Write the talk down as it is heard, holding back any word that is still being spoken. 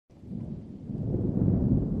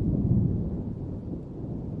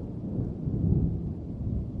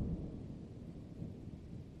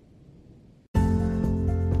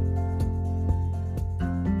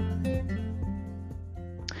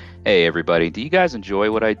Hey, everybody. Do you guys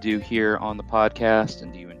enjoy what I do here on the podcast?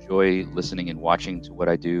 And do you enjoy listening and watching to what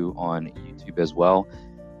I do on YouTube as well?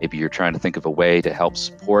 Maybe you're trying to think of a way to help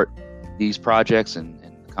support these projects and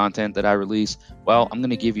the content that I release. Well, I'm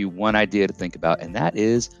going to give you one idea to think about, and that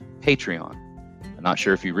is Patreon. I'm not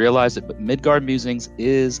sure if you realize it, but Midgard Musings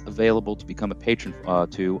is available to become a patron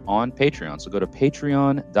to on Patreon. So go to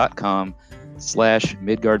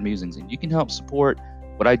patreon.com/Midgard Musings, and you can help support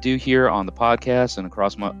what I do here on the podcast and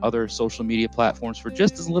across my other social media platforms for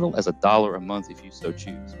just as little as $1 a month if you so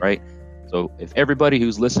choose, right? So if everybody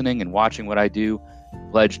who's listening and watching what I do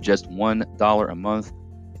pledge just $1 a month,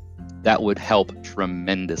 that would help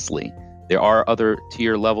tremendously. There are other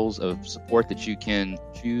tier levels of support that you can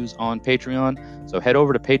choose on Patreon. So head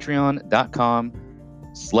over to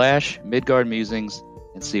patreon.com/Midgard Musings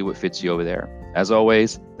and see what fits you over there. As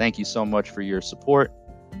always, thank you so much for your support.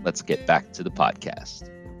 Let's get back to the podcast.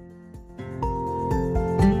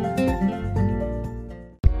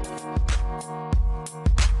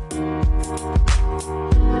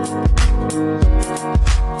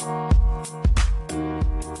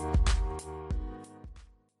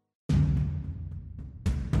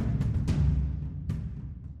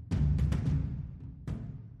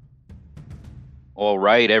 All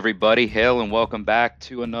right, everybody, hail and welcome back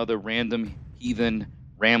to another Random Heathen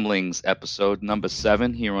Ramblings episode number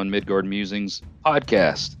 7 here on Midgard Musings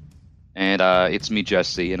podcast. And it's me,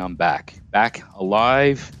 Jesse, and I'm back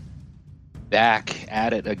alive, back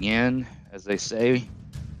at it again, as they say.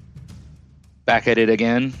 Back at it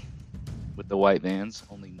again with the white vans,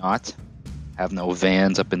 only not have no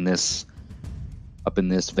vans up in this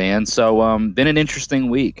van. So been an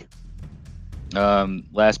interesting week.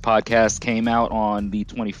 Last podcast came out on the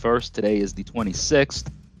 21st. Today is the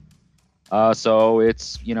 26th. So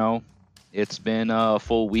it's been a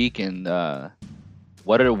full week, and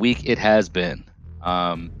what a week it has been.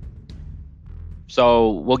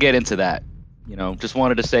 So we'll get into that. Just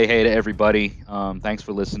wanted to say hey to everybody. Thanks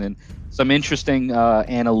for listening. Some interesting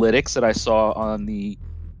analytics that I saw on the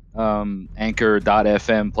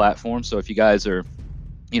Anchor.fm platform. So if you guys are,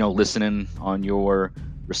 listening on your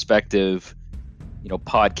respective,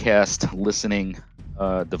 podcast listening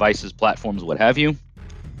devices, platforms, what have you,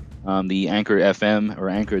 the Anchor FM or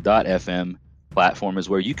Anchor.fm platform is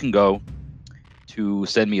where you can go to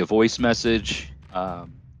send me a voice message,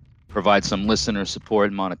 provide some listener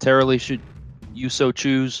support monetarily should you so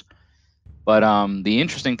choose. But the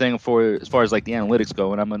interesting thing as far as like the analytics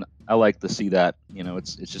go, and I like to see that,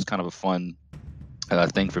 it's just kind of a fun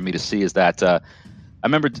thing for me to see, is that I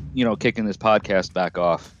remember kicking this podcast back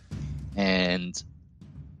off, and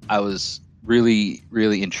I was really,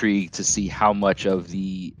 really intrigued to see how much of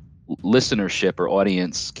the listenership or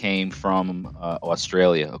audience came from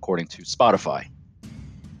Australia, according to Spotify.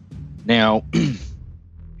 Now,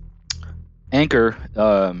 Anchor,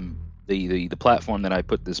 the platform that I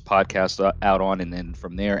put this podcast out on, and then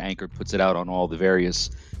from there, Anchor puts it out on all the various,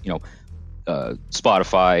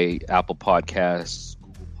 Spotify, Apple Podcasts,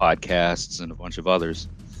 Google Podcasts, and a bunch of others.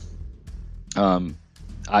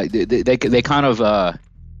 They kind of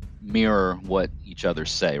mirror what each other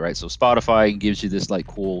say, right? So Spotify gives you this like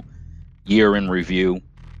cool year in review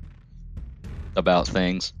about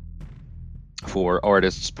things for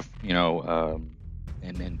artists,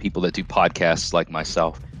 and people that do podcasts like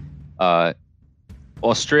myself.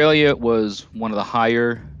 Australia was one of the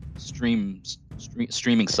higher streaming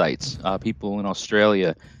sites. People in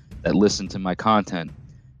Australia that listen to my content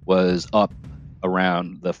was up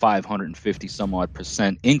around the 550 some odd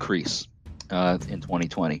 % increase in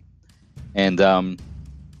 2020. And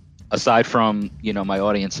aside from my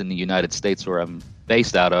audience in the United States, where I'm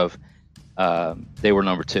based out of, they were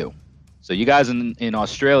number 2. So you guys in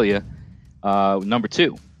Australia, number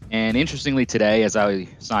 2. And interestingly, today, as I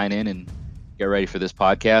sign in and get ready for this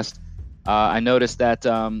podcast, I noticed that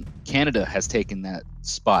Canada has taken that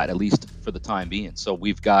spot, at least for the time being. So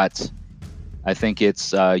we've got, I think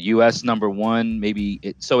it's U.S. number 1,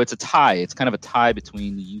 so it's a tie. It's kind of a tie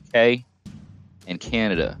between the U.K. and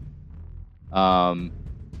Canada. So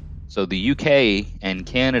the UK and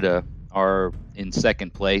Canada are in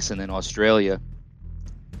second place, and then Australia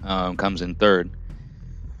comes in third.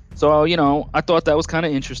 So, I thought that was kind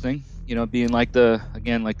of interesting, being like the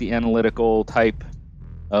analytical type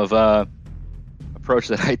of approach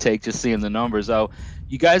that I take, just seeing the numbers. So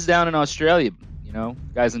you guys down in Australia,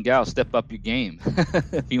 guys and gals, step up your game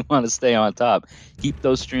if you want to stay on top. Keep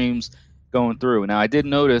those streams going through. Now, I did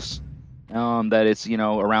notice that it's,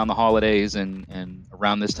 around the holidays and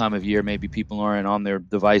around this time of year, maybe people aren't on their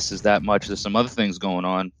devices that much. There's some other things going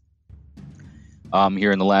on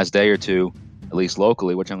here in the last day or two, at least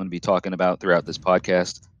locally, which I'm going to be talking about throughout this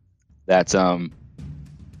podcast. that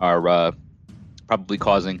are probably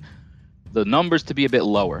causing the numbers to be a bit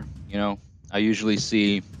lower. I usually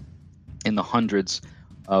see in the hundreds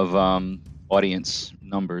of audience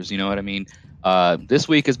numbers. You know what I mean? This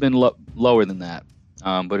week has been lower than that.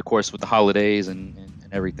 But of course, with the holidays and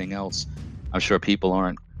everything else, I'm sure people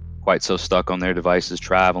aren't quite so stuck on their devices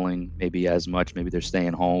traveling maybe as much. Maybe they're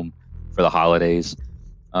staying home for the holidays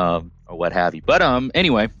or what have you. But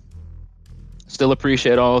anyway, still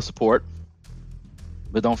appreciate all the support.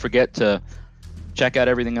 But don't forget to check out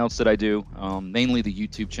everything else that I do, mainly the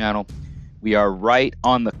YouTube channel. We are right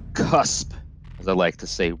on the cusp, as I like to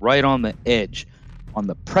say, right on the edge, on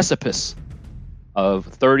the precipice of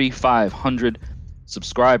 3,500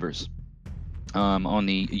 subscribers on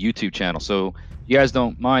the YouTube channel. So if you guys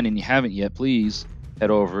don't mind and you haven't yet, please head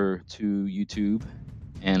over to YouTube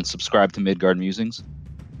and subscribe to Midgard Musings.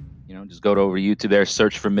 Just go over to YouTube there,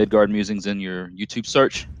 search for Midgard Musings in your YouTube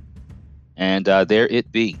search, and there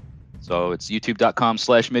it be. So it's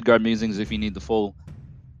youtube.com/Midgard Musings if you need the full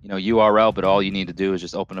URL, but all you need to do is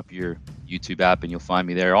just open up your YouTube app and you'll find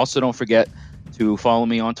me there. Also, don't forget to follow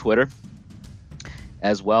me on Twitter,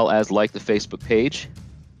 as well as like the Facebook page.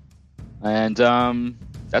 And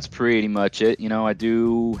that's pretty much it. I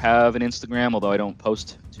do have an Instagram, although I don't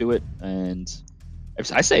post to it, and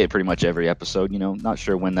I say it pretty much every episode. Not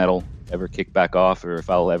sure when that'll ever kick back off or if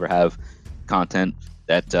I'll ever have content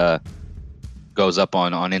that goes up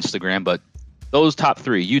on Instagram. But those top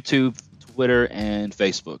three: YouTube, Twitter, and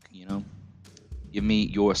Facebook. Give me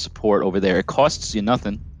your support over there. It costs you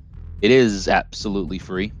nothing. It is absolutely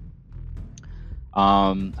free.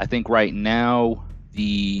 I think right now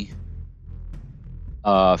the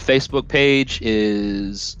Facebook page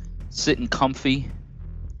is sitting comfy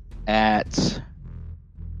at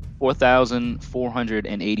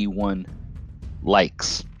 4,481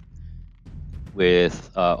 likes with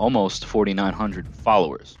almost 4,900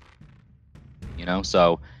 followers.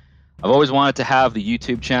 So I've always wanted to have the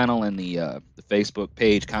YouTube channel and the Facebook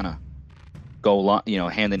page kind of go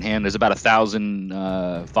hand in hand. There's about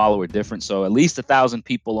 1,000 follower difference, so at least 1,000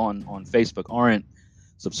 people on Facebook aren't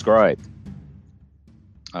subscribed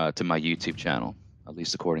to my YouTube channel, at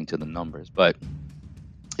least according to the numbers. But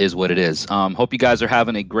is what it is. Hope you guys are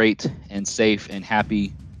having a great and safe and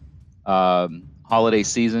happy holiday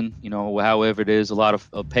season. However it is, a lot of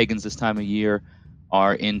pagans this time of year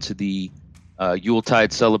are into the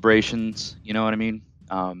Yuletide celebrations. You know what I mean?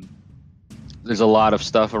 There's a lot of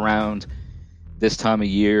stuff around this time of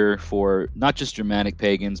year for not just Germanic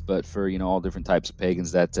pagans, but for all different types of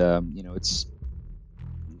pagans that it's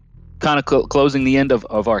kind of closing the end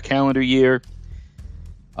of our calendar year.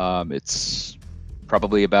 It's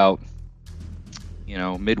probably about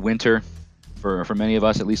midwinter for many of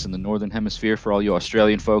us, at least in the northern hemisphere. For all you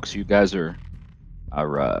Australian folks, you guys are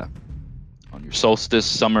on your solstice,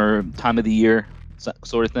 summer time of the year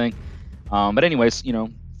sort of thing. But anyways,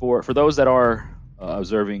 for those that are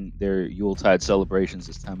observing their Yuletide celebrations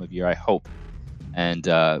this time of year, I hope and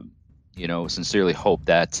sincerely hope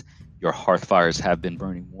that your hearth fires have been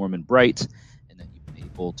burning warm and bright, and that you've been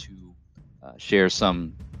able to share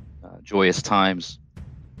some joyous times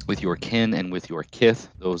with your kin and with your kith,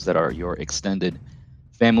 those that are your extended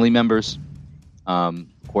family members. Of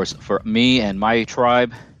course, for me and my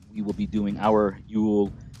tribe, we will be doing our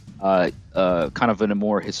Yule kind of in a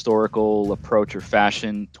more historical approach or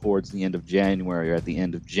fashion towards the end of January or at the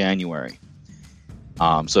end of January.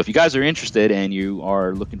 So if you guys are interested and you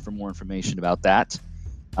are looking for more information about that,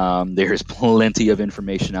 there's plenty of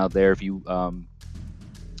information out there. If you, one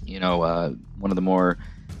of the more,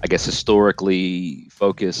 I guess, historically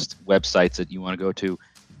focused websites that you want to go to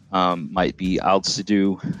might be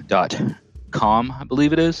aldsidu.com, I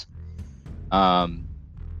believe it is.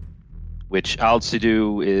 Which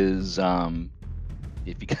Aldsidu is,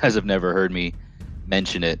 if you guys have never heard me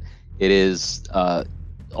mention it, it is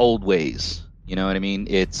old ways. You know what I mean?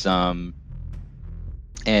 It's a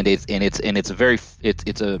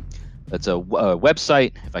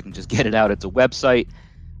website. If I can just get it out, it's a website,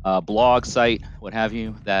 blog site, what have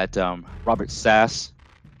you. That Robert Sass,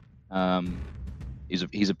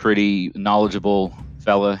 he's a pretty knowledgeable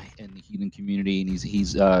fella in the heathen community, and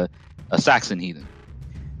he's a Saxon heathen.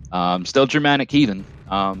 Still Germanic heathen,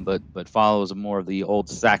 but follows more of the old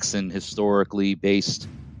Saxon historically based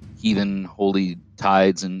heathen holy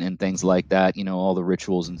tides and things like that. All the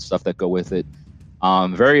rituals and stuff that go with it.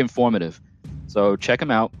 Very informative. So check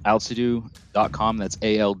him out, aldsidu.com. That's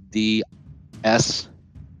ALDSIDU.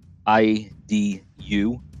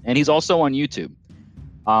 And he's also on YouTube.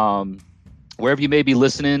 Wherever you may be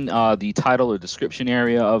listening, the title or description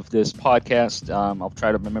area of this podcast, I'll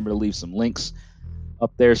try to remember to leave some links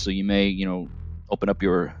up there, so you may, open up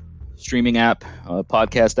your streaming app,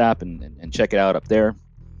 podcast app, and check it out up there.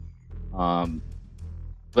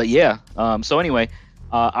 But yeah, so anyway,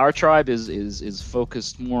 our tribe is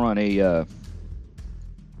focused more on a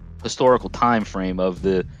historical time frame of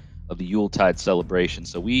the Yuletide celebration.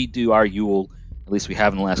 So we do our Yule, at least we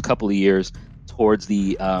have in the last couple of years, towards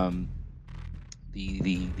the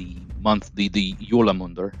month, the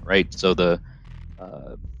Julemunder, right? So the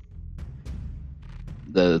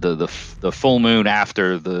full moon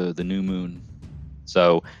after the new moon.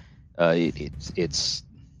 So it's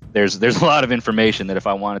there's a lot of information that if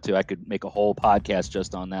I wanted to, I could make a whole podcast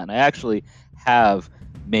just on that. And I actually have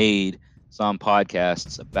made some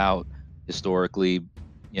podcasts about historically,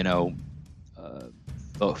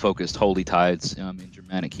 focused holy tides in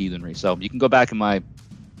Germanic heathenry. So you can go back in my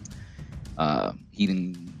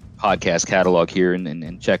heathen podcast catalog here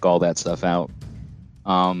and check all that stuff out.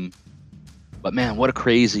 But man, what a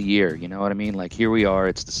crazy year. You know what I mean? Like, here we are.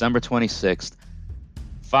 It's December 26th,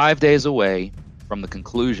 5 days away from the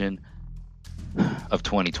conclusion of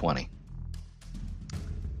 2020.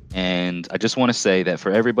 And I just want to say that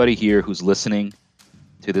for everybody here who's listening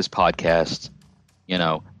to this podcast,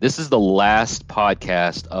 this is the last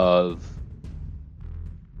podcast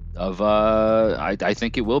I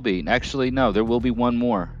think it will be. Actually, no, there will be one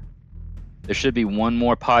more. There should be one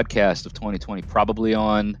more podcast of 2020, probably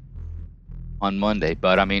on Monday.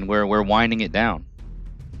 But I mean, we're winding it down.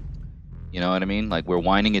 You know what I mean? Like, we're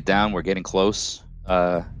winding it down. We're getting close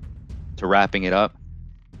to wrapping it up.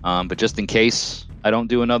 But just in case I don't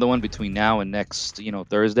do another one between now and next,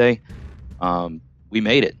 Thursday, we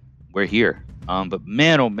made it. We're here. But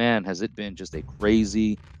man, oh man, has it been just a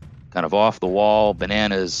crazy, kind of off the wall,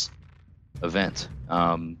 bananas event.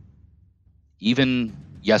 Even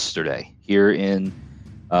yesterday here in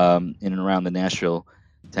and around the Nashville,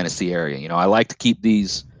 Tennessee area. I like to keep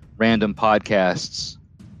these random podcasts,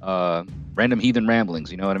 random heathen ramblings,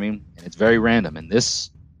 you know what I mean? And it's very random. And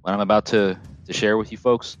this, what I'm about to share with you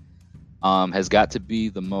folks, has got to be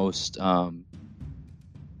the most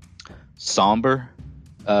somber,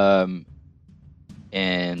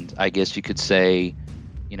 and I guess you could say,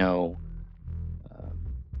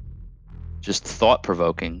 just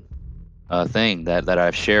thought-provoking thing that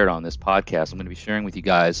I've shared on this podcast. I'm going to be sharing with you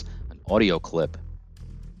guys an audio clip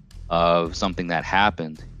of something that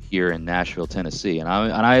happened here in Nashville, Tennessee. And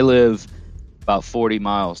I live about 40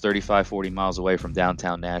 miles away from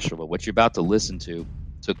downtown Nashville. But what you're about to listen to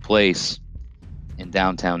took place in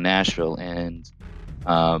downtown Nashville, and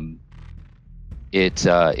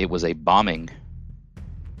it was a bombing.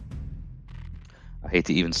 I hate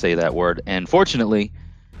to even say that word. And fortunately,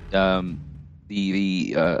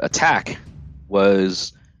 the attack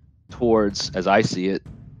was towards, as I see it,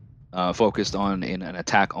 focused on in an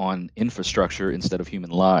attack on infrastructure instead of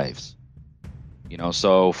human lives.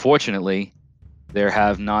 So fortunately, there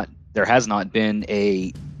has not been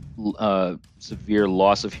a severe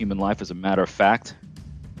loss of human life. As a matter of fact,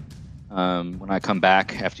 when I come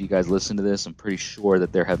back after you guys listen to this, I'm pretty sure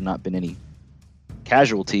that there have not been any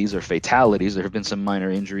casualties or fatalities. There have been some minor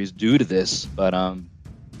injuries due to this, but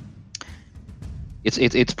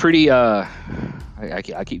it's pretty. I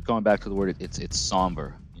keep going back to the word. It's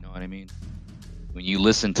somber. You know what I mean? When you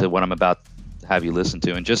listen to what I'm about to have you listen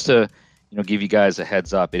to, and just to give you guys a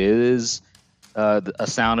heads up, it is a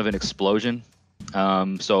sound of an explosion.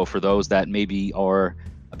 So for those that maybe are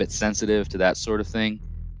a bit sensitive to that sort of thing,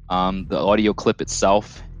 the audio clip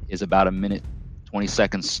itself is about 1 minute 20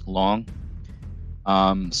 seconds long.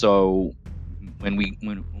 So when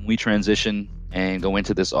we transition and go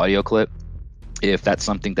into this audio clip, if that's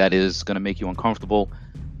something that is going to make you uncomfortable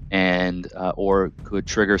and or could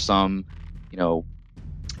trigger some,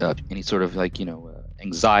 any sort of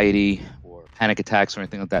anxiety or panic attacks or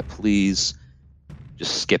anything like that, please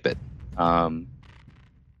just skip it.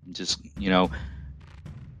 Just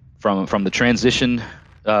from the transition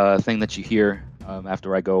thing that you hear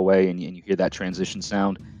after I go away, and you hear that transition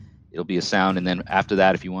sound, it'll be a sound, and then after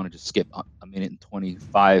that, if you want to just skip 1 minute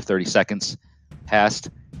and 30 seconds past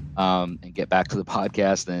and get back to the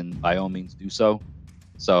podcast, then by all means do so.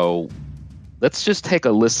 So let's just take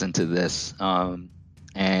a listen to this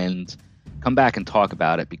and come back and talk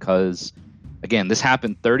about it, because again, this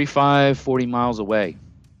happened 40 miles away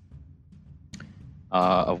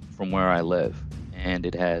from where I live, and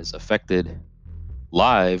it has affected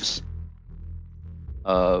lives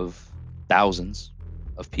of thousands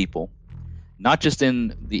of people, not just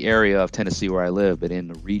in the area of Tennessee where I live, but in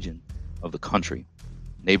the region of the country,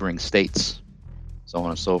 neighboring states, so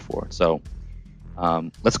on and so forth. So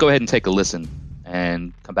let's go ahead and take a listen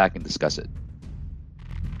and come back and discuss it.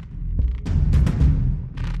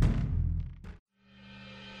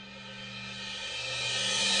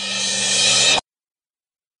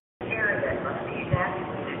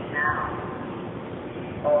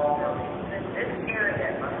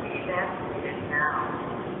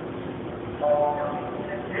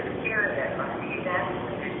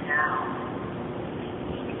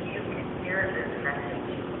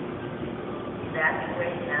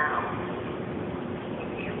 Evacuate now. If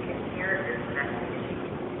you can hear this message,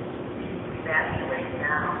 evacuate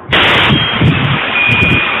now.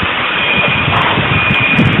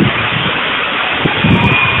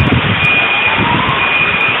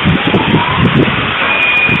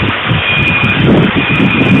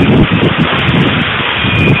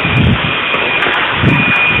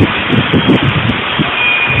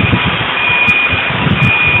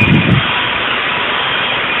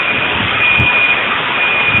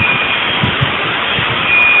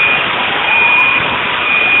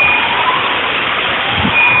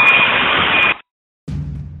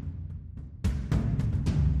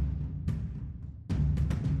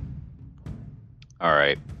 All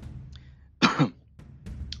right.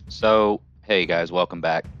 So, hey guys, welcome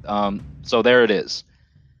back. So there it is.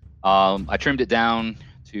 I trimmed it down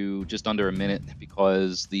to just under a minute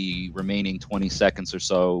because the remaining 20 seconds or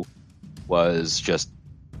so was just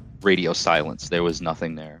radio silence. There was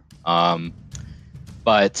nothing there.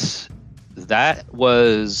 But that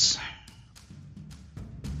was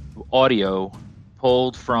audio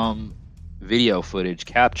pulled from video footage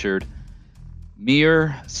captured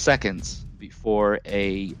mere seconds before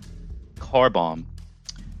a car bomb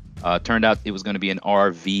turned out it was going to be an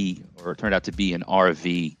RV, or it turned out to be an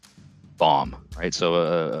RV bomb, right?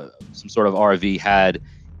 So some sort of RV had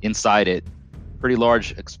inside it pretty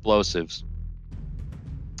large explosives.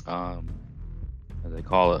 As they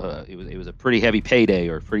call it, it was a pretty heavy payday,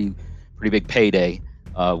 or pretty big payday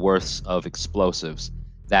worth of explosives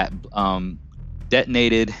that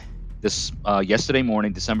detonated this yesterday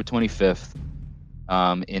morning, December 25th,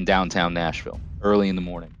 in downtown Nashville, early in the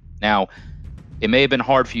morning. Now, it may have been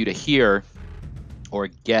hard for you to hear or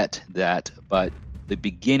get that, but the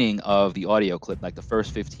beginning of the audio clip, like the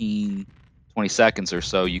first 15, 20 seconds or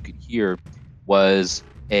so, you could hear was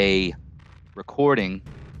a recording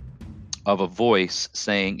of a voice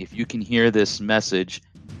saying, if you can hear this message,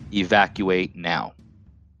 evacuate now.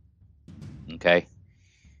 Okay?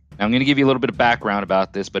 Now, I'm going to give you a little bit of background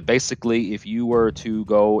about this, but basically, if you were to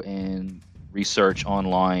go and research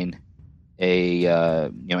online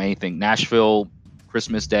anything Nashville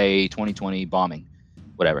Christmas Day 2020 bombing,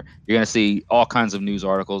 whatever, you're going to see all kinds of news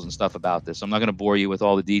articles and stuff about this. So I'm not going to bore you with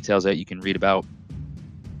all the details that you can read about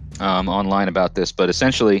online about this, but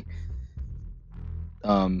essentially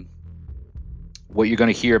what you're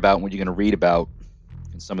going to hear about and what you're going to read about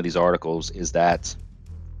in some of these articles is that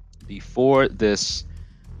before this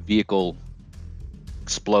vehicle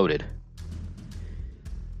exploded,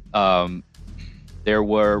 there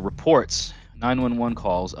were reports, 911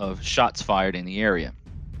 calls of shots fired in the area.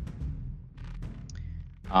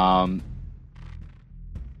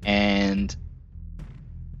 And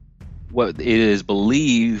what it is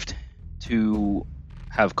believed to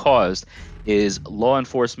have caused is law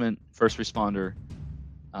enforcement, first responder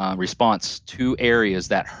response to areas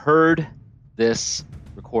that heard this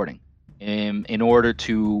recording in order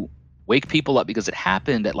to wake people up, because it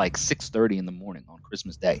happened at like 6:30 in the morning on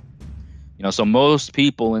Christmas Day. So most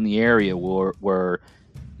people in the area were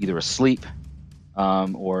either asleep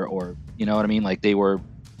or you know what I mean, like it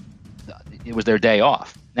was their day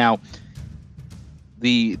off. Now,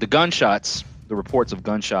 the gunshots, the reports of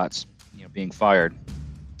gunshots being fired,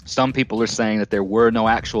 some people are saying that there were no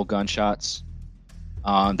actual gunshots,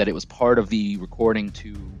 that it was part of the recording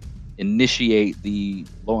to initiate the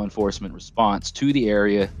law enforcement response to the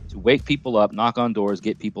area, to wake people up, knock on doors,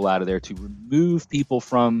 get people out of there, to remove people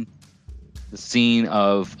from the scene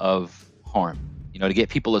of harm, to get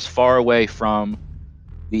people as far away from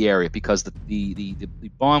the area, because the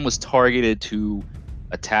bomb was targeted to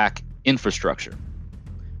attack infrastructure.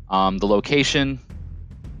 The location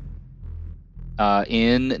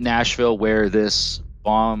in Nashville where this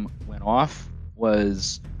bomb went off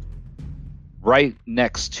was right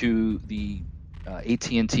next to the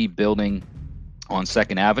AT&T building on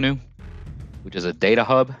 2nd Avenue, which is a data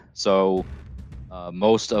hub. So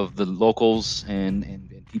most of the locals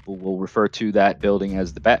and people will refer to that building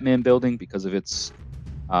as the Batman building because of its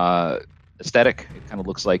aesthetic. It kind of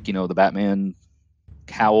looks like, the Batman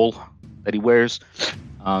cowl that he wears.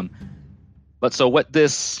 But so what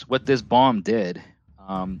this bomb did,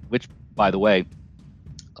 which, by the way,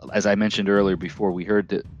 as I mentioned earlier before we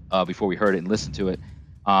heard it and listened to it,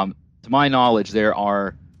 to my knowledge, there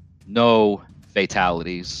are no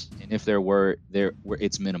fatalities, and if there were,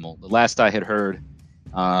 it's minimal. The last I had heard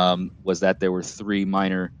was that there were 3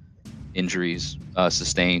 minor injuries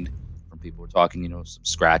sustained from people. We're talking, some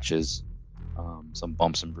scratches, some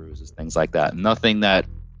bumps and bruises, things like that. Nothing that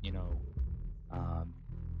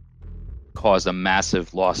caused a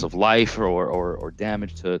massive loss of life or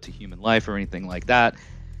damage to human life or anything like that.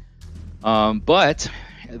 But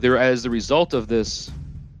there, as the result of this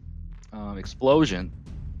explosion,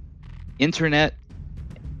 internet,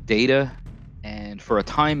 data, and for a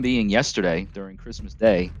time being yesterday during Christmas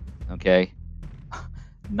Day, okay,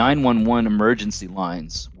 911 emergency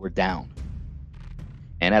lines were down.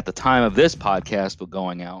 And at the time of this podcast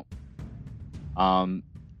going out,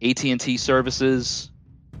 AT&T services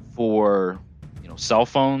for cell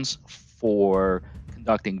phones, for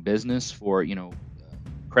conducting business, for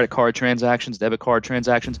credit card transactions, debit card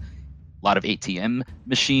transactions, a lot of ATM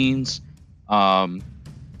machines,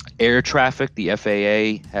 air traffic. The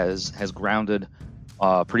FAA has grounded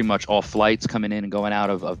pretty much all flights coming in and going out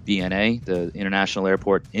of BNA, the international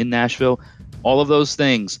airport in Nashville. All of those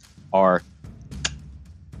things are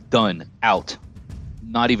done, out,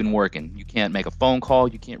 not even working. You can't make a phone call.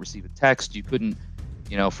 You can't receive a text. You couldn't,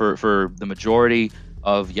 for the majority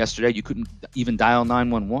of yesterday, you couldn't even dial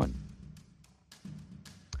 911.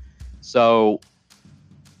 So,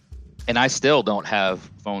 and I still don't have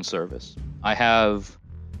phone service. I have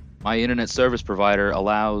my internet service provider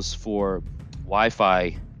allows for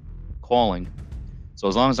Wi-Fi calling. So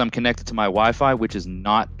as long as I'm connected to my Wi-Fi, which is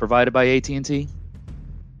not provided by AT&T,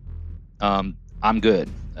 I'm good.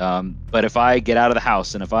 But if I get out of the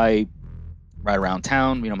house and if I ride around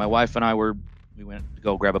town, my wife and we went to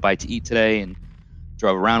go grab a bite to eat today and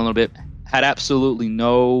drove around a little bit, had absolutely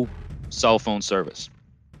no cell phone service.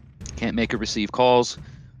 Can't make or receive calls,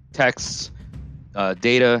 texts,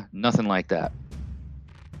 data, nothing like that.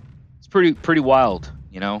 It's pretty wild,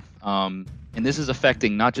 and this is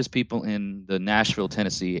affecting not just people in the Nashville,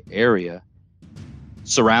 Tennessee area,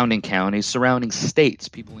 surrounding counties, surrounding states.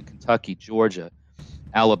 People in Kentucky, Georgia,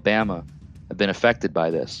 Alabama have been affected by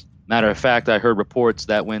this. Matter of fact, I heard reports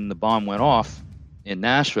that when the bomb went off in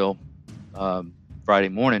Nashville Friday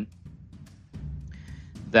morning,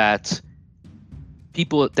 that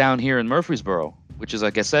people down here in Murfreesboro, which is,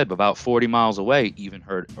 like I said, about 40 miles away, even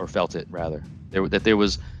heard or felt it, rather. That there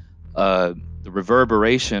was the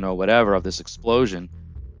reverberation or whatever of this explosion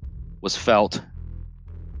was felt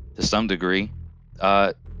to some degree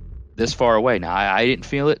this far away. Now, I didn't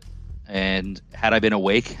feel it, and had I been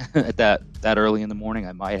awake at that early in the morning,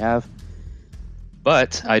 I might have.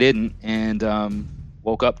 But I didn't, and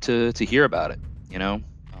woke up to hear about it,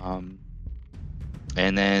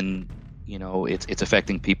 and then, it's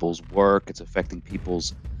affecting people's work, it's affecting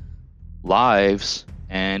people's lives,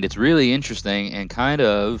 and it's really interesting and kind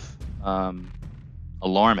of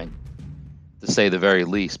alarming, to say the very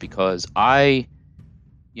least, because my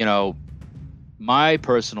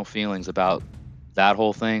personal feelings about that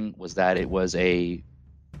whole thing was that it was a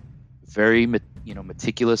very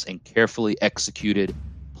meticulous and carefully executed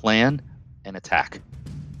plan and attack.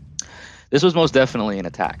 This was most definitely an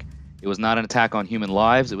attack. It was not an attack on human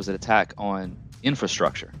lives. It was an attack on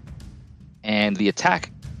infrastructure. And the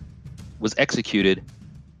attack was executed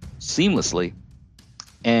seamlessly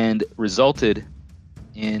and resulted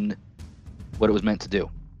in what it was meant to do,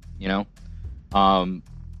 and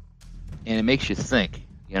it makes you think,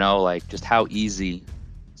 like just how easy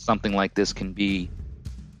something like this can be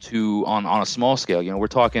to on a small scale. We're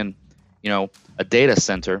talking, a data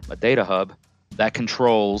center, a data hub that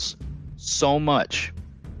controls so much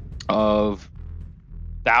of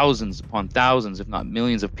thousands upon thousands, if not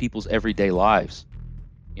millions of people's everyday lives,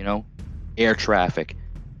 air traffic,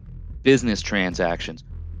 business transactions,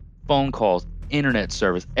 phone calls, internet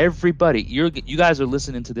service, everybody. You guys are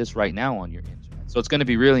listening to this right now on your internet. So it's going to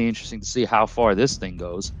be really interesting to see how far this thing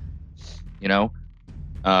goes,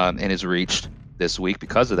 and is reached this week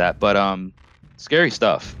because of that. But scary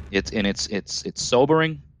stuff. It's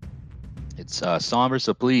sobering. It's somber.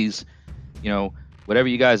 So please, whatever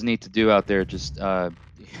you guys need to do out there, just I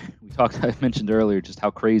mentioned earlier just how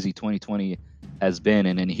crazy 2020 has been,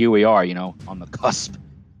 and here we are, on the cusp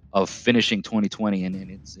of finishing 2020, and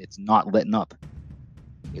it's not letting up.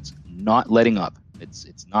 It's not letting up.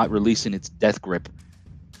 It's not releasing its death grip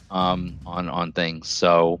on things.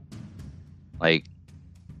 So, like,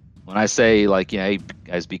 when I say, like, hey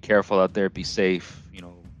guys, be careful out there, be safe.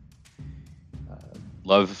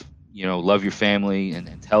 Love your family,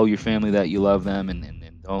 and tell your family that you love them, and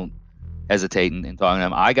don't hesitate in talking to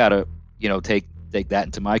them. I gotta take that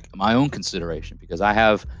into my own consideration, because I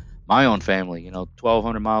have my own family,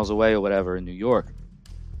 1,200 miles away or whatever in New York,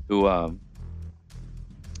 who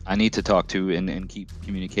I need to talk to and keep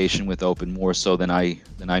communication with open more so than I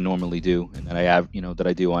normally do, and that I have that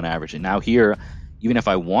I do on average. And now here, even if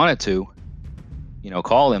I wanted to,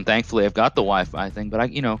 call them, thankfully I've got the Wi-Fi thing. But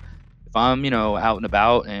if I'm out and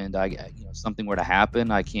about and something were to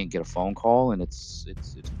happen, I can't get a phone call, and it's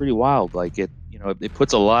pretty wild. Like it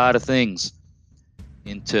puts a lot of things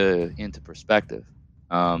into perspective.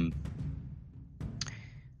 Um,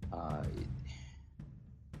 uh,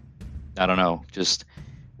 I don't know, just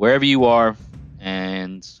wherever you are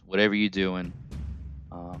and whatever you're doing,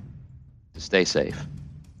 um, to stay safe.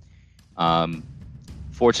 Um,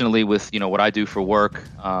 Fortunately, with what I do for work,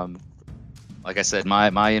 like I said,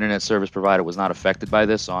 my internet service provider was not affected by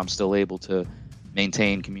this, so I'm still able to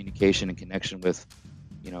maintain communication and connection with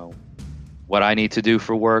you know what I need to do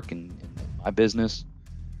for work and my business.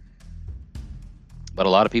 But a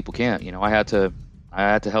lot of people can't. I had to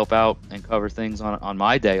help out and cover things on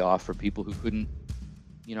my day off for people who couldn't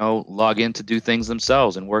log in to do things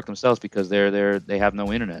themselves and work themselves because they have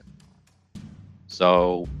no internet.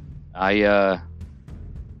 So I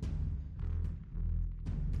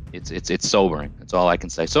it's sobering. That's all I can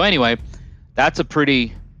say. So anyway, that's a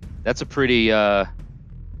pretty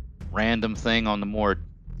random thing on the more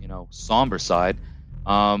somber side.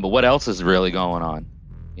 But what else is really going on?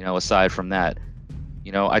 Aside from that,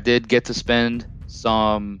 I did get to spend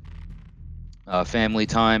some family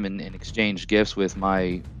time and exchange gifts with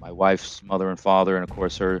my wife's mother and father, and of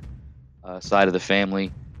course her side of the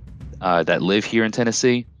family that live here in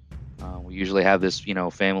Tennessee. We usually have this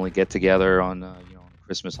family get together on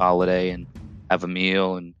Christmas holiday and have a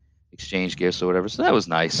meal and exchange gifts or whatever. So that was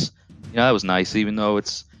nice. That was nice, even though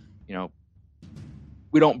it's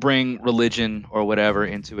we don't bring religion or whatever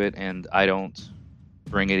into it, and I don't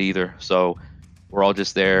bring it either. So we're all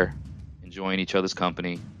just there enjoying each other's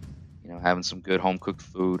company, having some good home cooked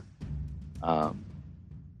food,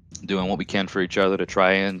 doing what we can for each other to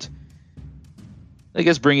try and, I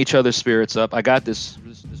guess, bring each other's spirits up. I got this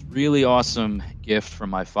really awesome gift from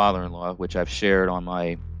my father-in-law, which I've shared on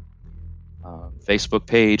my Facebook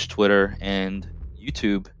page, Twitter, and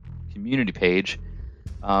YouTube community page.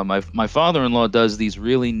 My father-in-law does these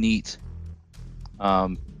really neat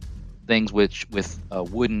things with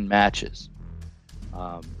wooden matches,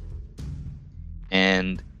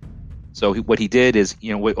 and so what he did is,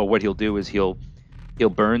 what he'll do is he'll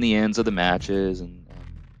burn the ends of the matches and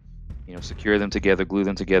secure them together, glue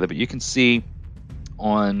them together. But you can see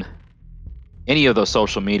on any of those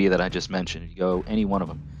social media that I just mentioned, if you go any one of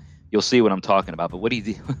them, you'll see what I'm talking about. But what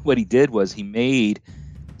he did was he made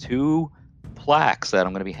 2 plaques that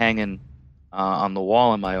I'm going to be hanging on the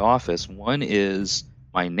wall in my office. One is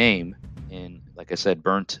my name in, like I said,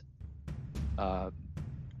 burnt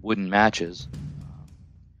wooden matches.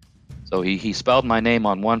 So he spelled my name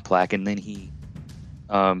on one plaque, and then he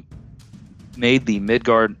made the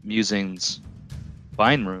Midgard Musings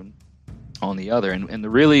Vine Rune on the other. And the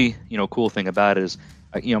really cool thing about it is,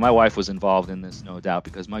 my wife was involved in this, no doubt,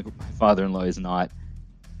 because my father-in-law is not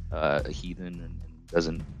a heathen and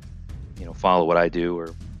doesn't follow what I do or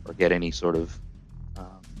get any sort of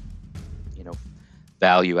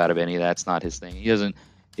value out of any of that. It's not his thing. He doesn't.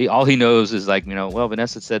 All he knows is well,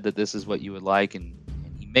 Vanessa said that this is what you would like, and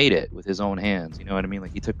he made it with his own hands. You know what I mean?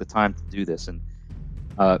 Like, he took the time to do this, and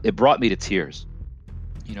it brought me to tears.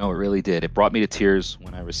 It really did. It brought me to tears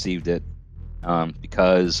when I received it,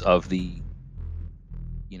 because of the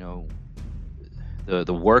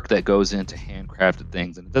work that goes into handcrafted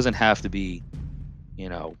things. And it doesn't have to be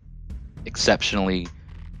exceptionally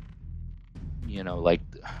like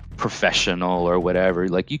professional or whatever.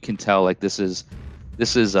 Like, you can tell, like, this is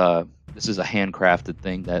a handcrafted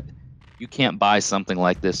thing that you can't buy something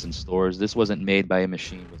like this in stores. This wasn't made by a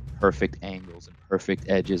machine with perfect angles and perfect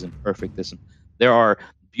edges and perfect this. There are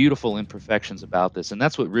beautiful imperfections about this, and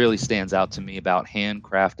that's what really stands out to me about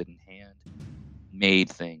handcrafted and handmade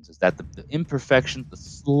things, is that the imperfections, the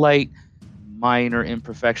slight minor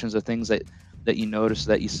imperfections of things that you notice,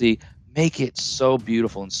 that you see, make it so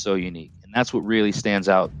beautiful and so unique. And that's what really stands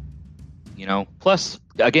out. Plus,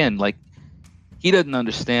 again, like, he doesn't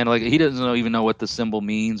understand, like, he doesn't even know what the symbol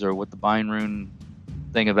means or what the Vine Rune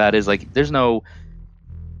thing of that is. Like, he has no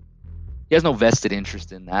vested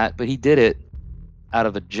interest in that, but he did it out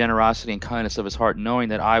of the generosity and kindness of his heart, knowing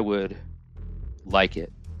that I would like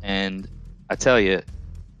it. And I tell you,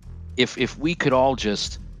 if we could all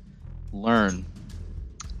just learn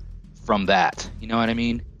from that, you know what I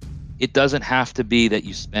mean? It doesn't have to be that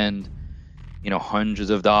you spend, hundreds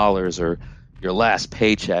of dollars or your last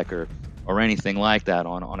paycheck or anything like that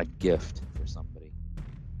on a gift for somebody.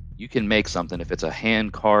 You can make something, if it's a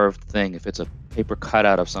hand carved thing, if it's a paper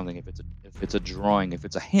cutout of something, if it's a drawing, if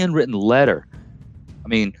it's a handwritten letter. I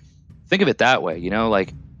mean, think of it that way.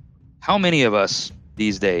 Like, how many of us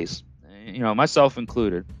these days, myself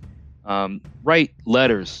included, write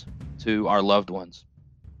letters to our loved ones,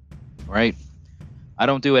 right? I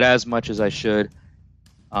don't do it as much as I should,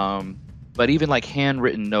 but even like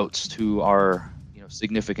handwritten notes to our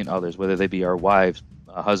significant others, whether they be our wives,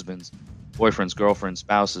 husbands, boyfriends, girlfriends,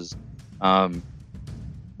 spouses,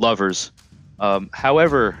 lovers,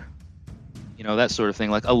 however, that sort of thing,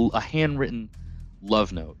 like a handwritten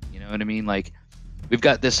love note. You know what I mean? Like, we've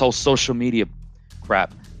got this whole social media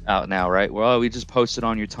crap out now, right? Well, we just post it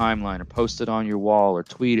on your timeline, or post it on your wall, or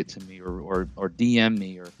tweet it to me, or DM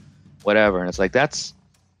me, or whatever. And it's like, that's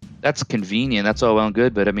convenient. That's all well and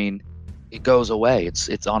good, but I mean, it goes away.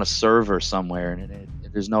 It's on a server somewhere, and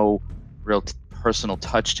there's no real personal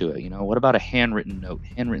touch to it. What about a handwritten note,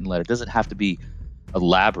 handwritten letter? It doesn't have to be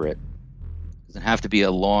elaborate. It doesn't have to be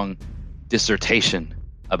a long dissertation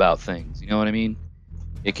about things. You know what I mean?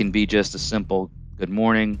 It can be just a simple good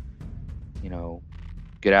morning,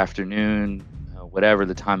 good afternoon, whatever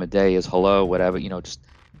the time of day is, hello, whatever, just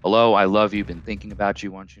hello, I love you, been thinking about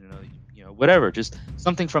you, want you to know, whatever, just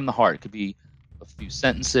something from the heart. It could be a few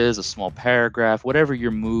sentences, a small paragraph, whatever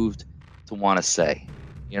you're moved to want to say,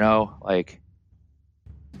 like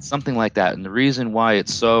something like that. And the reason why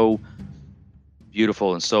it's so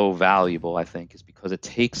beautiful and so valuable, I think, is because it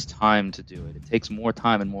takes time to do it. It takes more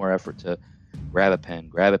time and more effort to grab a pen,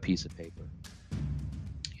 grab a piece of paper,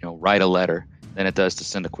 write a letter than it does to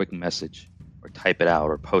send a quick message or type it out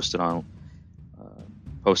or post it online.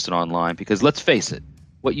 Because let's face it,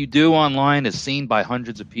 what you do online is seen by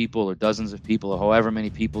hundreds of people or dozens of people or however many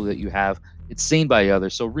people that you have. It's seen by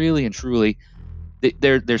others. So really and truly,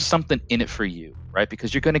 there's something in it for you, right?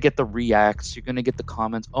 Because you're going to get the reacts, you're going to get the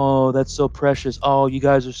comments. Oh, that's so precious. Oh, you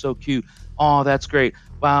guys are so cute. Oh, that's great.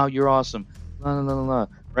 Wow, you're awesome. La, la, la, la,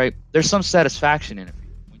 right? There's some satisfaction in it for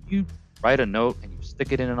you. When you write a note and you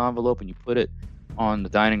stick it in an envelope and you put it on the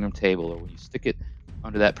dining room table, or when you stick it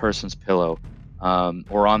under that person's pillow,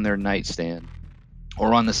 or on their nightstand,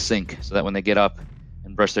 or on the sink, so that when they get up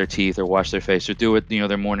and brush their teeth or wash their face or do it,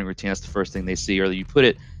 their morning routine, that's the first thing they see. Or you put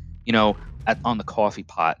it, on the coffee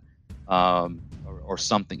pot, or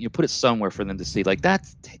something. You put it somewhere for them to see. Like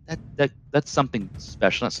that's something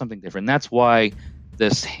special. That's something different. And that's why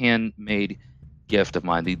this handmade gift of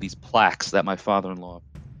mine, these plaques that my father-in-law,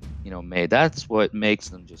 made, that's what makes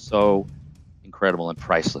them just so incredible and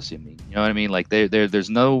priceless. You know what I mean? Like there's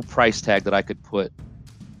no price tag that I could put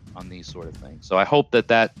on these sort of things. So I hope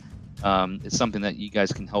that is something that you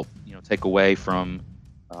guys can help, take away from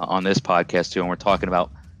on this podcast too. And we're talking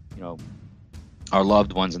about, our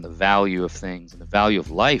loved ones and the value of things and the value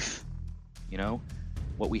of life,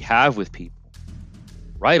 what we have with people.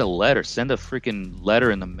 Write a letter, send a freaking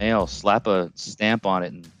letter in the mail, slap a stamp on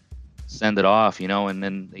it and send it off, and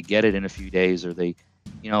then they get it in a few days, or they,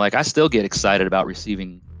 like I still get excited about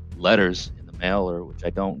receiving letters in the mail, or which I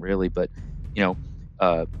don't really, but,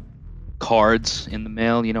 cards in the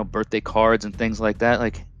mail, birthday cards and things like that.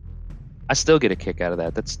 Like I still get a kick out of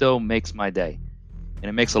that. That still makes my day. And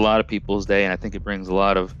it makes a lot of people's day, and I think it brings a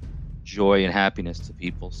lot of joy and happiness to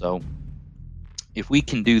people. So if we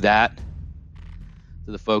can do that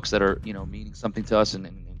to the folks that are, meaning something to us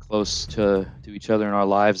and close to each other in our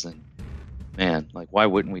lives, then, man, like, why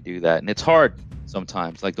wouldn't we do that? And it's hard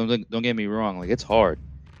sometimes. Like, don't get me wrong. Like, it's hard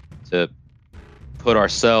to put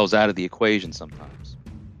ourselves out of the equation sometimes.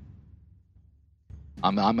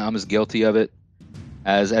 I'm as guilty of it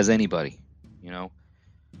as anybody,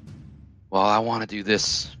 Well, I want to do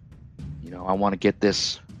this, I want to get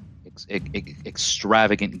this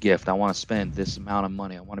extravagant gift. I want to spend this amount of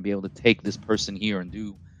money. I want to be able to take this person here and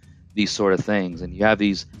do these sort of things. And you have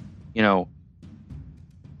these,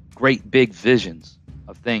 great big visions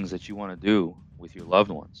of things that you want to do with your loved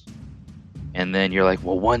ones. And then you're like,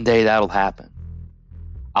 well, one day that'll happen.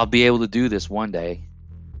 I'll be able to do this one day.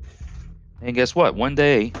 And guess what? One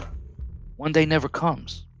day never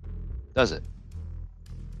comes, does it?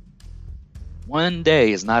 One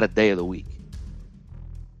day is not a day of the week.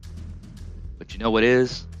 But you know what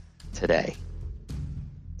is? Today.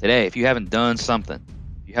 Today, if you haven't done something,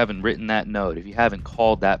 if you haven't written that note, if you haven't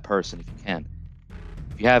called that person, if you can,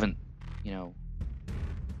 if you haven't, and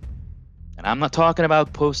I'm not talking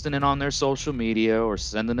about posting it on their social media or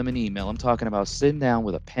sending them an email. I'm talking about sitting down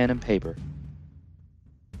with a pen and paper.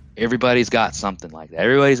 Everybody's got something like that.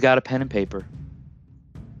 Everybody's got a pen and paper.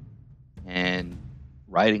 And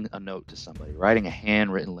writing a note to somebody, writing a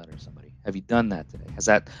handwritten letter to somebody. Have you done that today?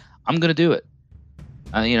 I'm going to do it.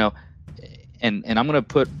 And I'm going to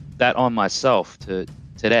put that on myself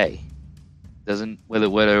today.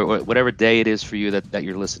 Whatever day it is for you that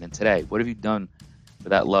you're listening today. What have you done for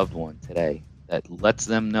that loved one today that lets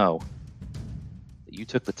them know that you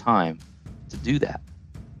took the time to do that?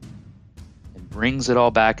 And brings it all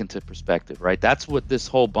back into perspective, right? That's what this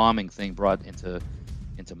whole bombing thing brought into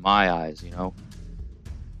my eyes,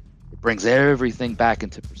 It brings everything back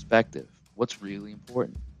into perspective. What's really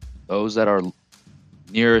important? Those that are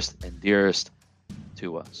nearest and dearest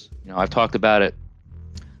to us. I've talked about it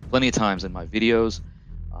plenty of times in my videos,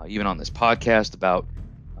 even on this podcast, about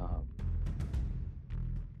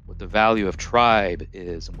what the value of tribe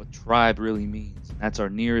is and what tribe really means. And that's our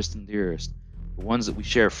nearest and dearest, the ones that we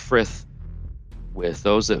share frith with,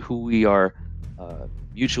 those who we are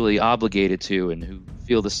mutually obligated to and who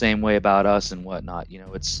feel the same way about us and whatnot.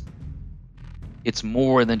 It's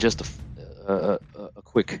more than just a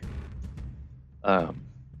quick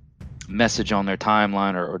message on their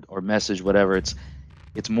timeline or message, whatever.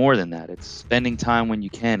 It's more than that. It's spending time when you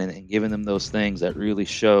can and giving them those things that really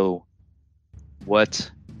show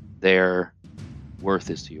what their worth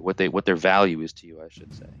is to you, what their value is to you, I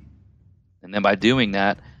should say. And then by doing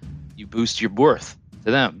that, you boost your worth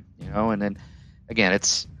to them, and then again,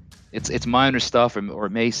 it's minor stuff, or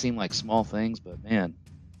it may seem like small things, but man,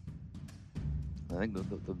 I think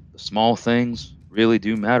the small things really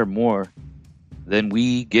do matter more than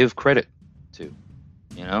we give credit to,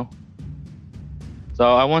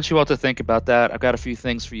 So I want you all to think about that. I've got a few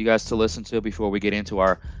things for you guys to listen to before we get into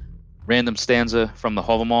our random stanza from the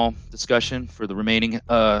Havamal discussion for the remaining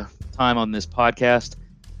time on this podcast.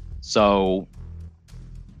 So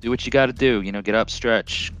do what you got to do. Get up,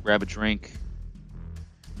 stretch, grab a drink,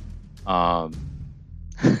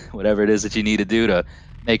 whatever it is that you need to do to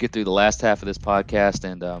make it through the last half of this podcast,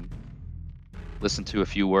 and listen to a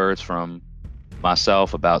few words from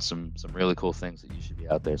myself about some really cool things that you should be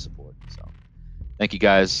out there supporting. So thank you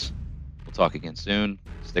guys. We'll talk again soon.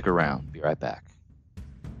 Stick around. Be right back.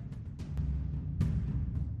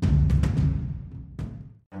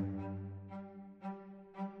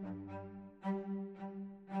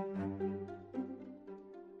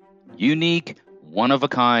 Unique,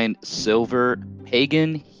 one-of-a-kind, silver,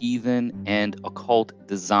 pagan, heathen, and occult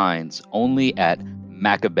designs only at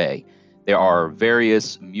Maccabee. There are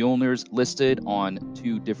various Mjolnirs listed on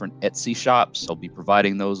 2 different Etsy shops. I'll be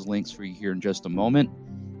providing those links for you here in just a moment.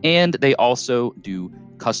 And they also do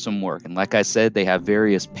custom work. And like I said, they have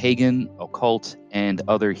various pagan, occult, and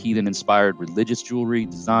other heathen-inspired religious jewelry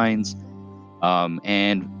designs.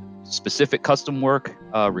 And specific custom work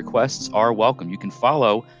requests are welcome. You can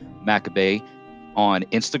follow Maccabee on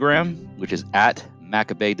Instagram, which is at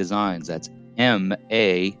Maccabee Designs. That's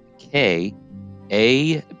MAKABET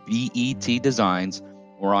Designs,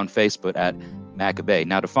 or on Facebook at Maccabee.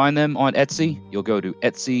 Now, to find them on Etsy, you'll go to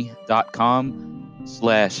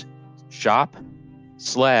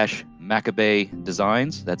etsy.com/shop/Maccabee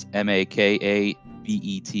Designs. That's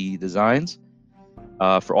MAKABET Designs.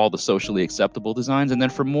 For all the socially acceptable designs. And then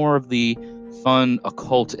for more of the fun,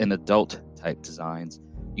 occult, and adult type designs,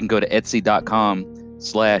 you can go to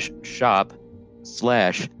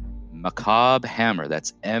etsy.com/shop/macabre hammer.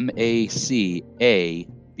 That's MACABRE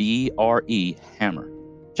hammer.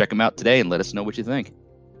 Check them out today and let us know what you think.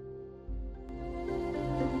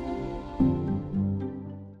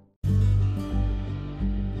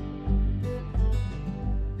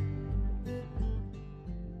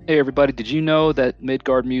 Hey everybody, did you know that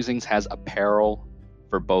Midgard Musings has apparel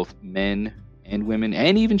for both men and women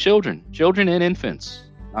and even children and infants?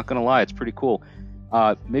 Not gonna lie, it's pretty cool.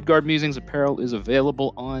 Midgard Musings apparel is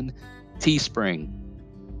available on Teespring.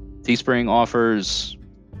 Teespring offers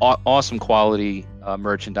awesome quality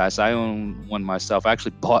merchandise. I own one myself. I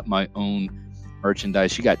actually bought my own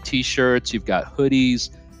merchandise. You got t-shirts, you've got hoodies,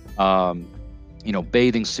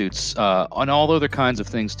 bathing suits, and all other kinds of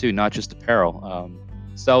things too, not just apparel.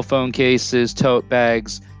 Cell phone cases, tote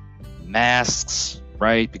bags, masks,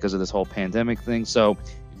 right? Because of this whole pandemic thing. So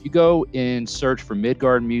if you go and search for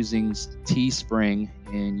Midgard Musings Teespring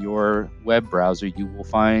in your web browser, you will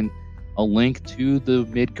find a link to the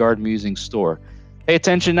Midgard Musings store. Pay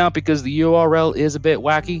attention now because the URL is a bit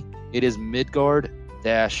wacky. It is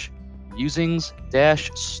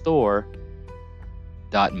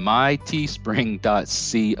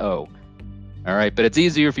midgard-musings-store.myteespring.co. All right, but it's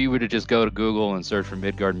easier if you were to just go to Google and search for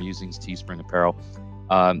Midgard Musings Teespring apparel.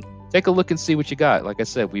 Take a look and see what you got. Like I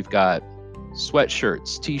said, we've got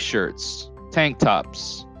sweatshirts, t-shirts, tank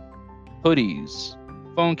tops, hoodies,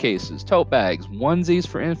 phone cases, tote bags, onesies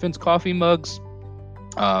for infants, coffee mugs,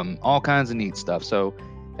 all kinds of neat stuff. So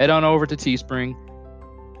head on over to Teespring,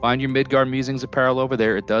 find your Midgard Musings apparel over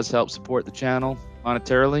there. It does help support the channel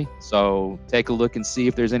monetarily. So take a look and see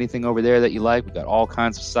if there's anything over there that you like. We've got all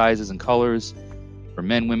kinds of sizes and colors for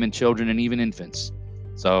men, women, children, and even infants.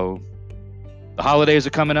 So the holidays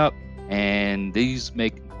are coming up, and these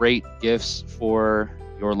make great gifts for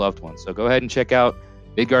your loved ones. So go ahead and check out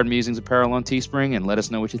Midgard Musings apparel on Teespring and let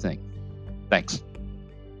us know what you think. Thanks.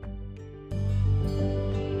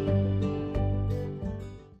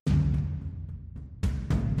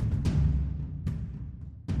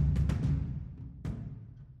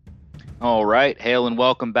 All right. Hail and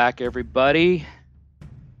welcome back, everybody.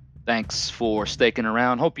 Thanks for sticking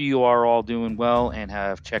around. Hope you are all doing well and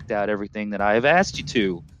have checked out everything that I have asked you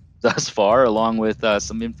to thus far, along with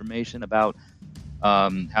some information about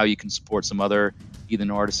how you can support some other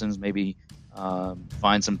heathen artisans, maybe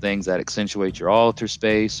find some things that accentuate your altar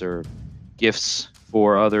space or gifts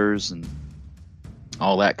for others and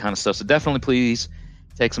all that kind of stuff. So definitely please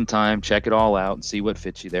take some time, check it all out and see what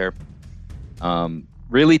fits you there.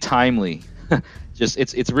 Really timely. Just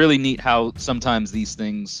it's really neat how sometimes these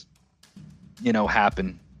things,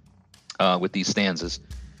 happen with these stanzas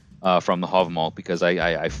from the Havamal, because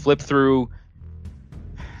I flip through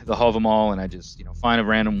the Havamal and I just find a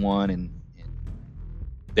random one and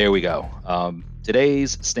there we go.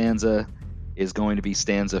 Today's stanza is going to be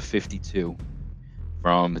stanza 52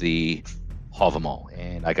 from the Havamal,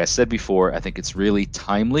 and like I said before, I think it's really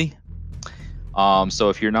timely. So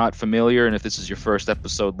if you're not familiar, and if this is your first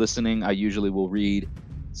episode listening, I usually will read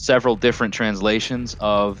several different translations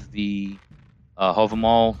of the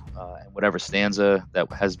Havamal and whatever stanza that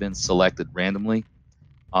has been selected randomly,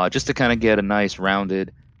 just to kind of get a nice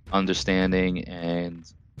rounded understanding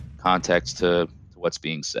and context to what's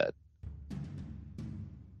being said.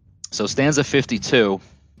 So stanza 52,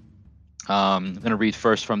 I'm going to read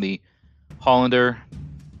first from the Hollander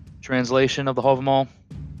translation of the Havamal.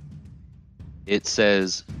 It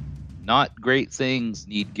says, "Not great things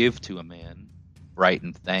need give to a man,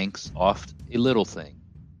 brighten thanks oft a little thing.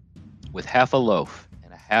 With half a loaf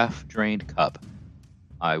and a half-drained cup,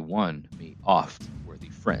 I won me oft worthy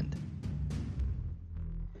friend."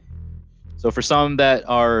 So for some that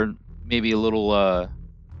are maybe a little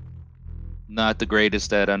not the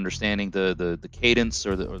greatest at understanding the cadence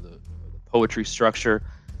or the poetry structure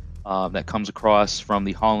that comes across from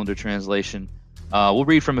the Hollander translation, we'll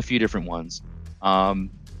read from a few different ones.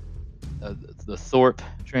 The Thorpe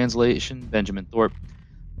translation, Benjamin Thorpe: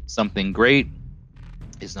 "Something great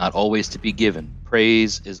is not always to be given.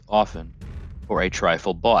 Praise is often for a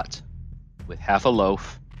trifle bought. With half a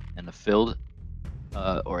loaf and a filled,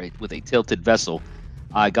 with a tilted vessel,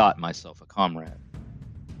 I got myself a comrade."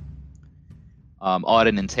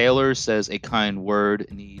 Auden and Taylor says, "A kind word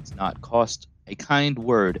need not cost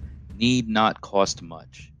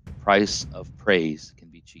much. The price of praise can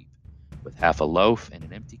be cheap. With half a loaf and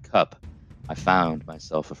an empty cup, I found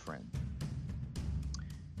myself a friend."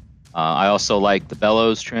 I also like the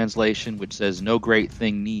Bellows translation, which says, "No great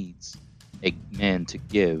thing needs a man to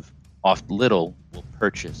give. Oft little will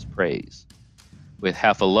purchase praise. With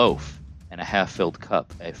half a loaf and a half-filled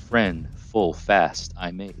cup, a friend full fast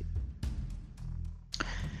I made."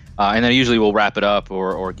 And then I usually will wrap it up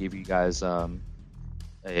or give you guys the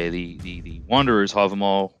Wanderer's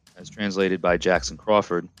Havamal as translated by Jackson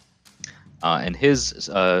Crawford. And his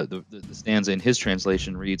the stanza in his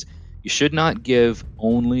translation reads, "You should not give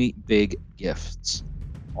only big gifts.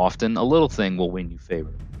 Often a little thing will win you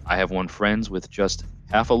favor. I have won friends with just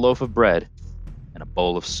half a loaf of bread and a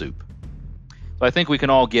bowl of soup." So I think we can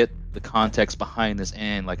all get the context behind this,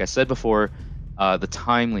 and like I said before, the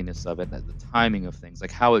timeliness of it, the timing of things,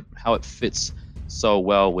 like how it fits so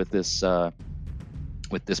well with this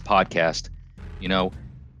podcast.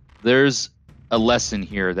 There's a lesson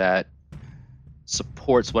here that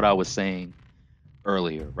supports what I was saying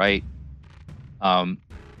earlier, right?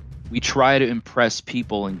 We try to impress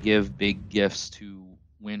people and give big gifts to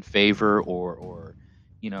win favor, or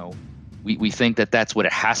we think that that's what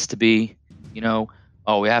it has to be.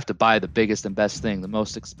 Oh, we have to buy the biggest and best thing, the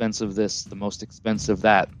most expensive this, the most expensive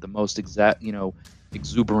that, the most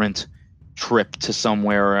exuberant trip to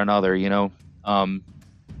somewhere or another.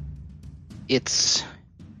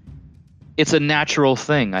 It's a natural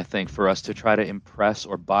thing, I think, for us to try to impress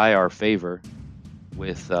or buy our favor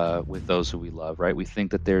with those who we love, right? We think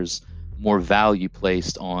that there's more value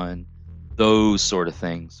placed on those sort of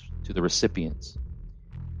things to the recipients,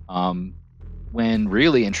 when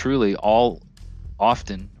really and truly all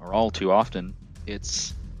too often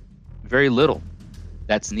it's very little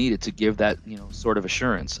that's needed to give that sort of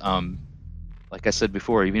assurance. Like I said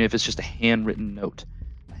before, even if it's just a handwritten note,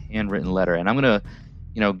 a handwritten letter. And I'm gonna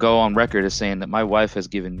go on record as saying that my wife has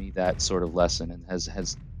given me that sort of lesson and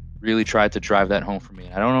has really tried to drive that home for me.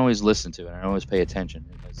 And I don't always listen to it. I don't always pay attention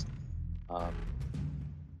because,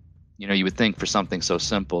 you would think for something so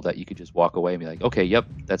simple that you could just walk away and be like, okay, yep,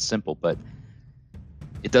 that's simple. But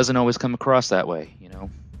it doesn't always come across that way.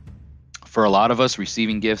 For a lot of us,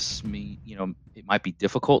 receiving gifts, it might be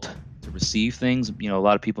difficult to receive things. A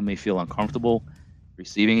lot of people may feel uncomfortable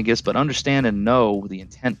receiving a gift, but understand and know the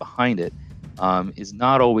intent behind it is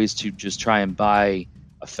not always to just try and buy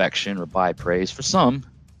affection or buy praise. For some,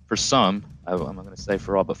 I'm not going to say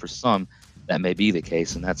for all, but for some, that may be the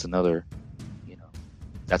case, and that's another,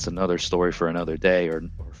 that's another story for another day, or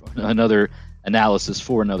another analysis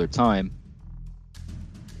for another time.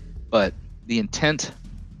 But the intent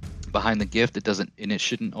behind the gift, it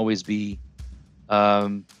shouldn't always be,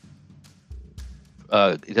 it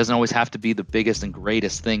doesn't always have to be the biggest and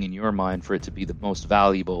greatest thing in your mind for it to be the most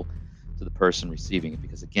valuable to the person receiving it.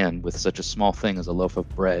 Because again, with such a small thing as a loaf of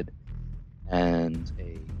bread and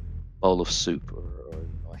a bowl of soup, or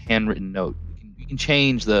a handwritten note, you can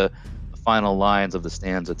change the final lines of the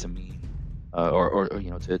stanza to mean, or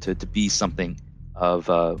to be something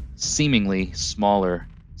of seemingly smaller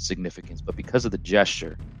significance. But because of the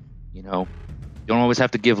gesture, you don't always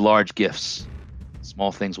have to give large gifts.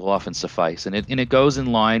 Small things will often suffice, and it goes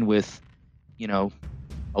in line with, a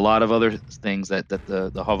lot of other things that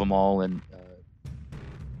the Havamal and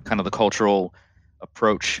kind of the cultural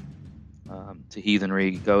approach to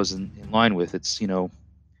heathenry goes in line with. It's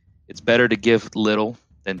it's better to give little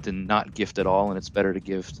than to not gift at all, and it's better to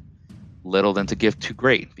give little than to give too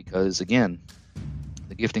great, because again,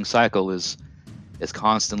 the gifting cycle is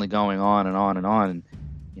constantly going on and on and on. And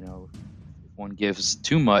if one gives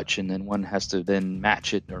too much and then one has to then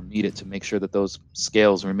match it or meet it to make sure that those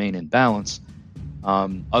scales remain in balance,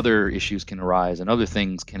 other issues can arise and other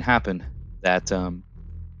things can happen that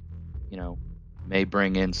may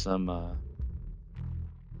bring in some I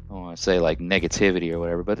don't want to say like negativity or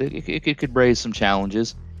whatever, but it could raise some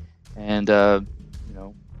challenges, and you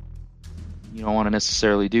don't want to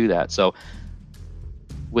necessarily do that. So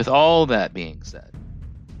with all that being said,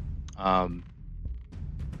 I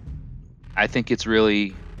think it's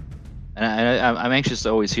really, and I'm anxious to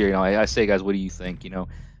always hear, I say, guys, what do you think?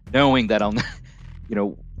 Knowing that I'll,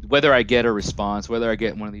 whether I get a response, whether I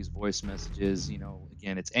get one of these voice messages,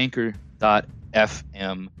 again, it's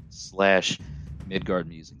anchor.fm/Midgard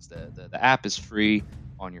Musings. The app is free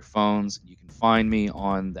on your phones. You can find me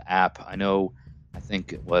on the app. I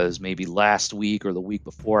think it was maybe last week or the week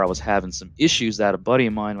before, I was having some issues that a buddy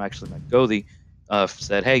of mine, actually Mike Gothi,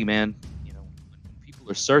 said, hey man, when people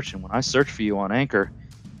are searching, when I search for you on Anchor,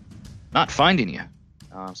 not finding you.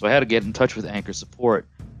 So I had to get in touch with Anchor support.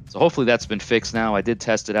 So hopefully that's been fixed now. I did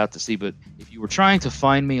test it out to see, but if you were trying to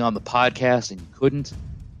find me on the podcast and you couldn't,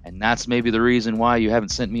 and that's maybe the reason why you haven't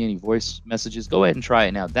sent me any voice messages, go ahead and try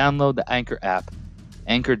it now. Download the Anchor app,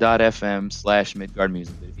 anchor.fm/Midgard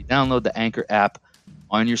Musings. But if you download the Anchor app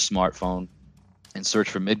on your smartphone and search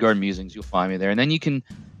for Midgard Musings, you'll find me there. And then you can,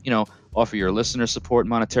 offer your listener support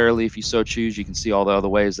monetarily if you so choose. You can see all the other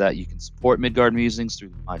ways that you can support Midgard Musings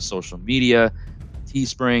through my social media,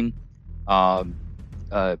 Teespring,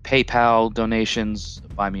 PayPal donations,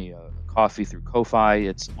 buy me a coffee through Ko-Fi.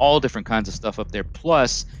 It's all different kinds of stuff up there.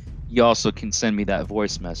 Plus, you also can send me that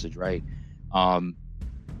voice message, right? And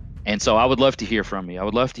so I would love to hear from you. I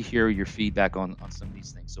would love to hear your feedback on some of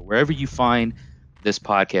these things. So wherever you find this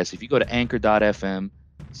podcast, if you go to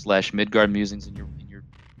anchor.fm/Midgard Musings in your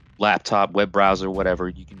laptop, web browser, whatever,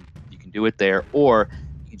 you can do it there, or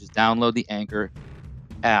you can just download the Anchor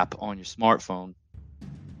app on your smartphone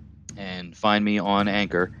and find me on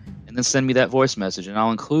Anchor, and then send me that voice message, and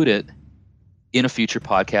I'll include it in a future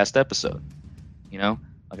podcast episode. Like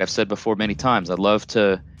I've said before many times, I'd love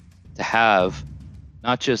to have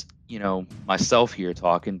not just myself here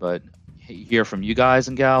talking, but hear from you guys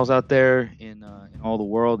and gals out there in all the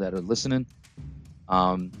world that are listening,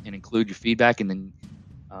 and include your feedback, and then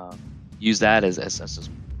use that as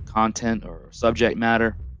content or subject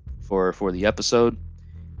matter for the episode.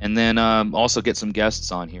 And then also get some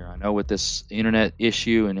guests on here. I know with this internet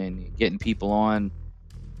issue and getting people on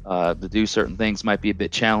to do certain things might be a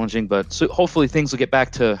bit challenging, but so hopefully things will get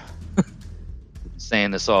back to I've been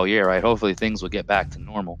saying this all year, right? Hopefully things will get back to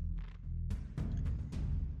normal.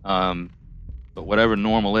 But whatever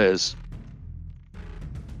normal is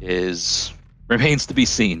remains to be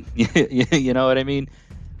seen. You know what I mean?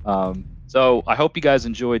 So I hope you guys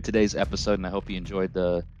enjoyed today's episode, and I hope you enjoyed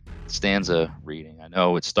the stanza reading. I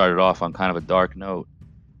know it started off on kind of a dark note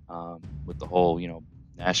with the whole,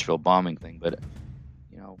 Nashville bombing thing, but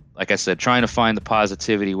like I said, trying to find the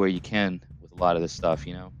positivity where you can with a lot of this stuff.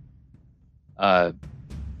 No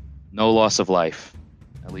loss of life,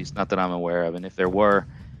 at least not that I'm aware of, and if there were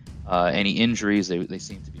any injuries, they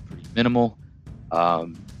seem to be pretty minimal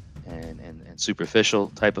and superficial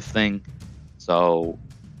type of thing. So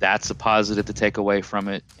that's a positive to take away from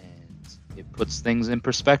it, and it puts things in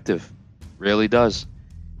perspective. Really does,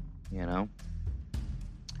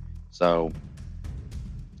 So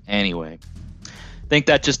anyway, think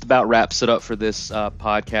that just about wraps it up for this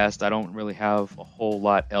podcast. I don't really have a whole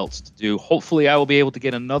lot else to do. Hopefully, I will be able to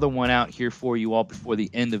get another one out here for you all before the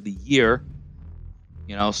end of the year.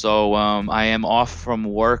 So I am off from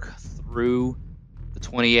work through the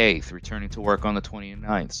 28th, returning to work on the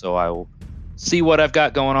 29th. So I will see what I've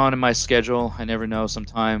got going on in my schedule. I never know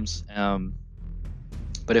sometimes.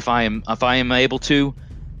 But if I am able to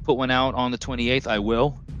put one out on the 28th, I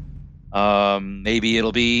will. Maybe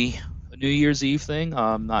it'll be a New Year's Eve thing.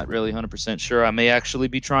 I'm not really 100% sure. I may actually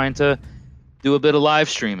be trying to do a bit of live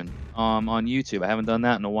streaming on YouTube. I haven't done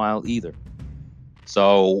that in a while either.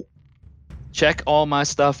 So check all my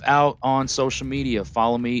stuff out on social media.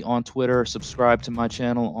 Follow me on Twitter. Subscribe to my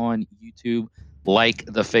channel on YouTube. Like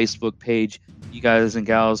the Facebook page. You guys and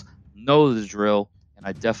gals know the drill, and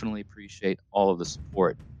I definitely appreciate all of the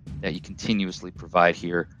support that you continuously provide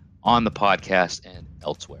here on the podcast and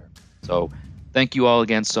elsewhere. So thank you all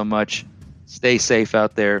again so much. Stay safe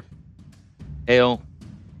out there. Hail,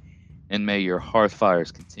 and may your hearth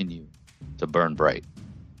fires continue to burn bright.